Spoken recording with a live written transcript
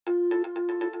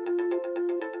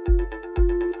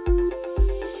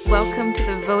welcome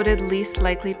to the Voted Least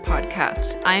Likely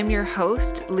podcast. I am your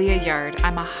host, Leah Yard.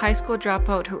 I'm a high school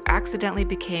dropout who accidentally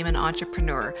became an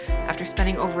entrepreneur. After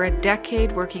spending over a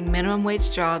decade working minimum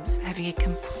wage jobs, having a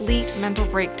complete mental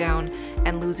breakdown,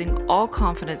 and losing all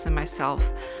confidence in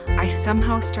myself, I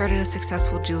somehow started a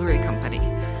successful jewelry company.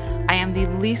 I am the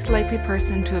least likely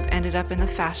person to have ended up in the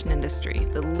fashion industry,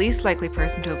 the least likely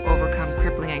person to have overcome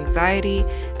crippling anxiety,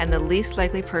 and the least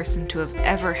likely person to have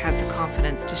ever had the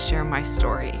confidence to share my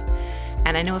story.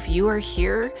 And I know if you are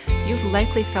here, you've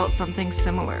likely felt something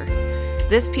similar.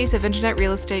 This piece of internet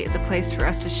real estate is a place for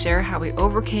us to share how we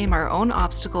overcame our own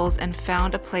obstacles and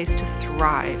found a place to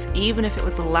thrive, even if it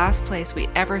was the last place we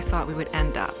ever thought we would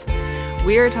end up.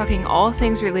 We are talking all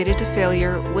things related to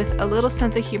failure with a little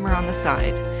sense of humor on the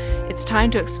side. It's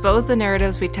time to expose the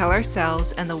narratives we tell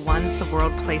ourselves and the ones the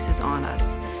world places on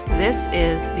us. This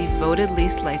is the Voted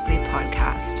Least Likely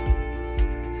podcast.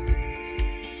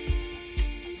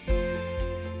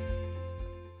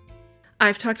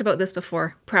 I've talked about this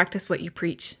before. Practice what you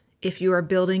preach. If you are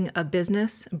building a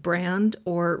business, brand,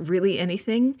 or really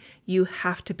anything, you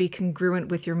have to be congruent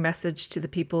with your message to the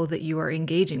people that you are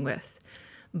engaging with.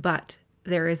 But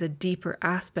there is a deeper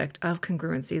aspect of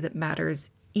congruency that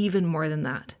matters even more than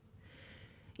that.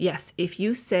 Yes, if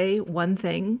you say one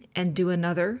thing and do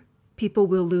another, people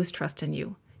will lose trust in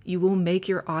you. You will make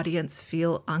your audience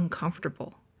feel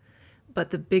uncomfortable. But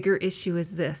the bigger issue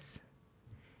is this: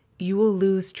 you will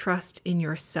lose trust in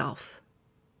yourself.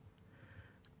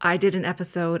 I did an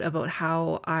episode about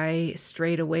how I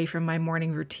strayed away from my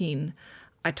morning routine.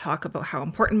 I talk about how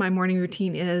important my morning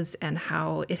routine is and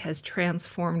how it has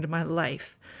transformed my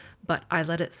life, but I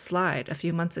let it slide a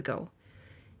few months ago.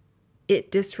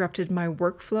 It disrupted my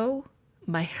workflow,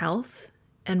 my health,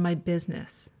 and my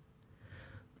business.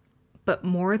 But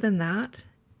more than that,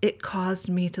 it caused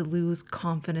me to lose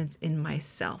confidence in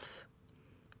myself.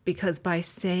 Because by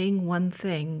saying one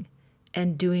thing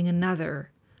and doing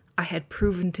another, I had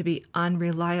proven to be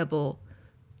unreliable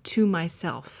to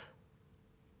myself.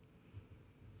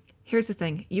 Here's the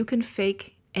thing, you can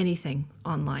fake anything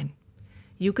online.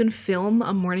 You can film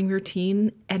a morning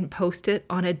routine and post it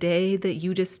on a day that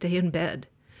you just stay in bed.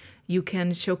 You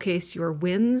can showcase your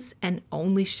wins and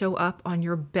only show up on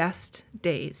your best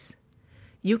days.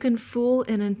 You can fool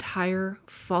an entire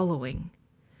following,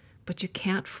 but you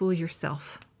can't fool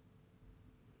yourself.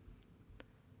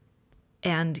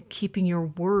 And keeping your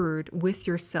word with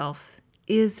yourself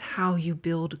is how you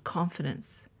build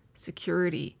confidence,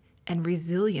 security, and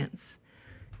resilience.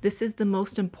 This is the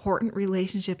most important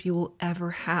relationship you will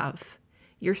ever have.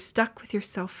 You're stuck with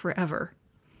yourself forever.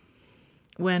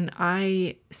 When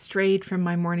I strayed from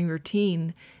my morning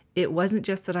routine, it wasn't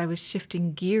just that I was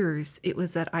shifting gears. It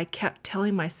was that I kept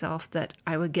telling myself that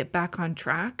I would get back on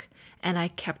track, and I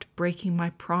kept breaking my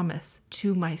promise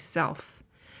to myself.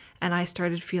 And I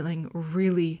started feeling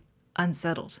really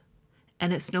unsettled,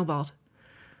 and it snowballed.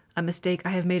 A mistake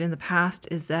I have made in the past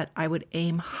is that I would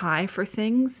aim high for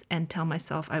things and tell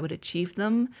myself I would achieve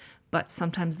them, but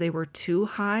sometimes they were too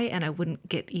high and I wouldn't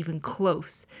get even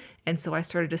close. And so I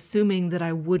started assuming that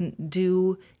I wouldn't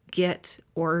do, get,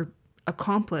 or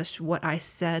accomplish what I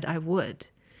said I would.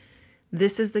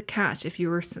 This is the catch. If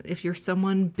you're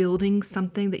someone building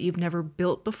something that you've never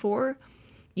built before,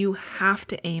 you have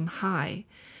to aim high.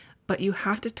 But you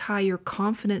have to tie your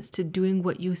confidence to doing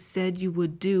what you said you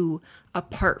would do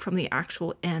apart from the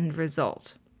actual end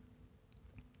result.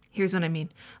 Here's what I mean.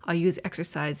 I'll use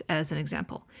exercise as an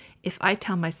example. If I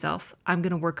tell myself I'm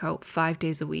going to work out 5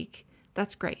 days a week,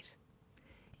 that's great.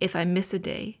 If I miss a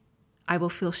day, I will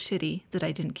feel shitty that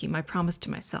I didn't keep my promise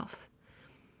to myself.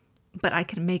 But I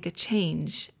can make a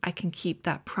change. I can keep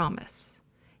that promise.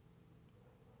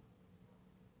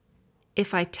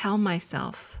 If I tell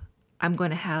myself I'm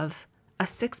going to have a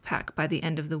 6-pack by the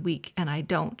end of the week and I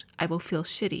don't, I will feel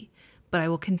shitty, but I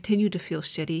will continue to feel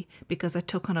shitty because I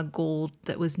took on a goal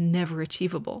that was never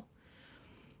achievable.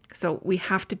 So we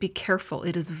have to be careful.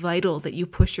 It is vital that you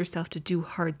push yourself to do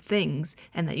hard things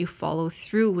and that you follow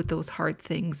through with those hard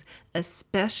things,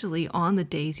 especially on the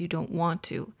days you don't want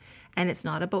to. And it's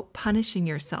not about punishing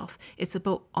yourself. It's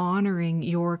about honoring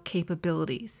your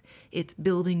capabilities. It's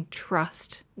building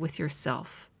trust with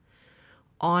yourself.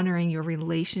 Honoring your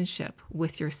relationship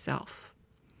with yourself.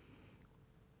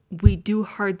 We do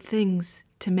hard things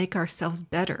to make ourselves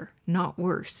better, not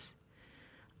worse.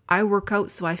 I work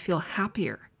out so I feel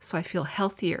happier, so I feel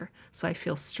healthier, so I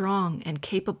feel strong and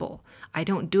capable. I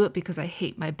don't do it because I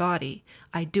hate my body.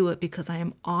 I do it because I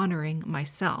am honoring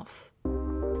myself.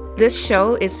 This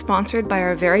show is sponsored by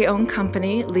our very own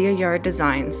company, Leah Yard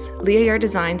Designs. Leah Yard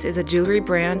Designs is a jewelry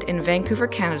brand in Vancouver,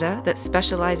 Canada that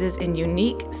specializes in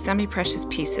unique, semi-precious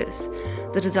pieces.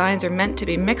 The designs are meant to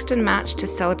be mixed and matched to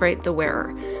celebrate the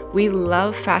wearer. We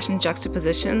love fashion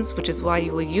juxtapositions, which is why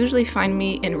you will usually find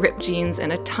me in ripped jeans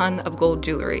and a ton of gold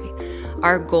jewelry.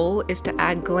 Our goal is to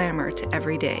add glamour to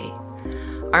every day.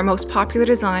 Our most popular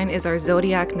design is our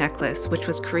Zodiac necklace, which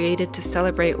was created to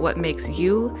celebrate what makes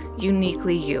you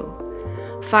uniquely you.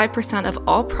 5% of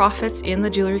all profits in the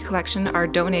jewelry collection are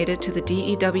donated to the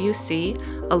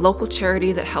DEWC, a local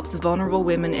charity that helps vulnerable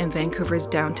women in Vancouver's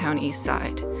downtown east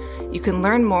side. You can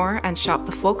learn more and shop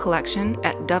the full collection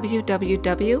at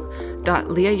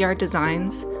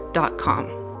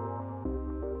www.leahyarddesigns.com.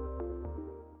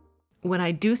 When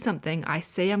I do something I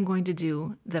say I'm going to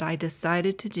do, that I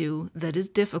decided to do, that is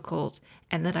difficult,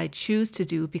 and that I choose to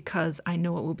do because I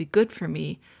know it will be good for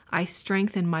me, I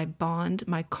strengthen my bond,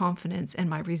 my confidence, and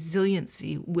my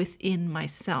resiliency within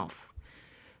myself.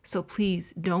 So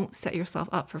please don't set yourself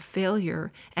up for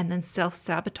failure and then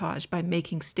self-sabotage by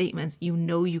making statements you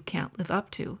know you can't live up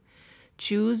to.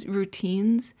 Choose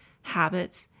routines,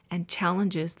 habits, and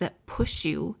challenges that push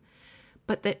you,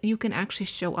 but that you can actually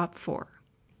show up for.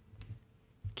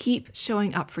 Keep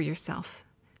showing up for yourself,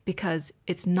 because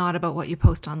it's not about what you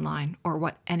post online or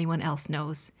what anyone else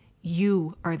knows.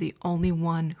 You are the only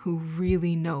one who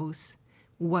really knows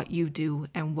what you do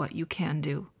and what you can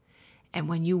do. And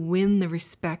when you win the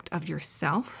respect of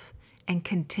yourself and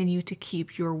continue to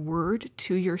keep your word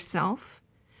to yourself,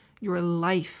 your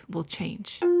life will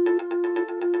change.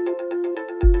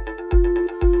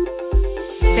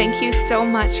 Thank you so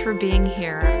much for being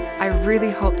here. I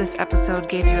really hope this episode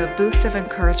gave you a boost of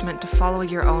encouragement to follow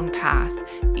your own path,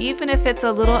 even if it's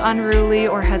a little unruly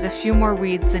or has a few more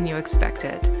weeds than you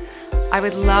expected. I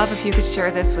would love if you could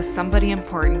share this with somebody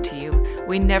important to you.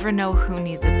 We never know who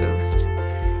needs a boost.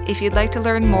 If you'd like to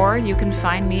learn more, you can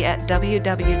find me at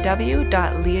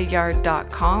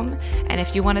www.leahyard.com. And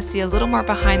if you want to see a little more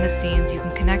behind the scenes, you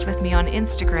can connect with me on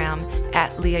Instagram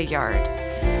at Leah Yard.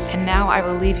 And now I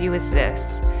will leave you with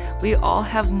this. We all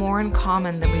have more in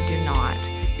common than we do not.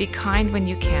 Be kind when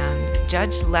you can,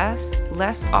 judge less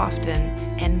often,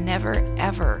 and never,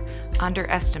 ever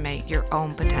underestimate your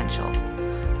own potential.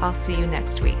 I'll see you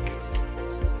next week.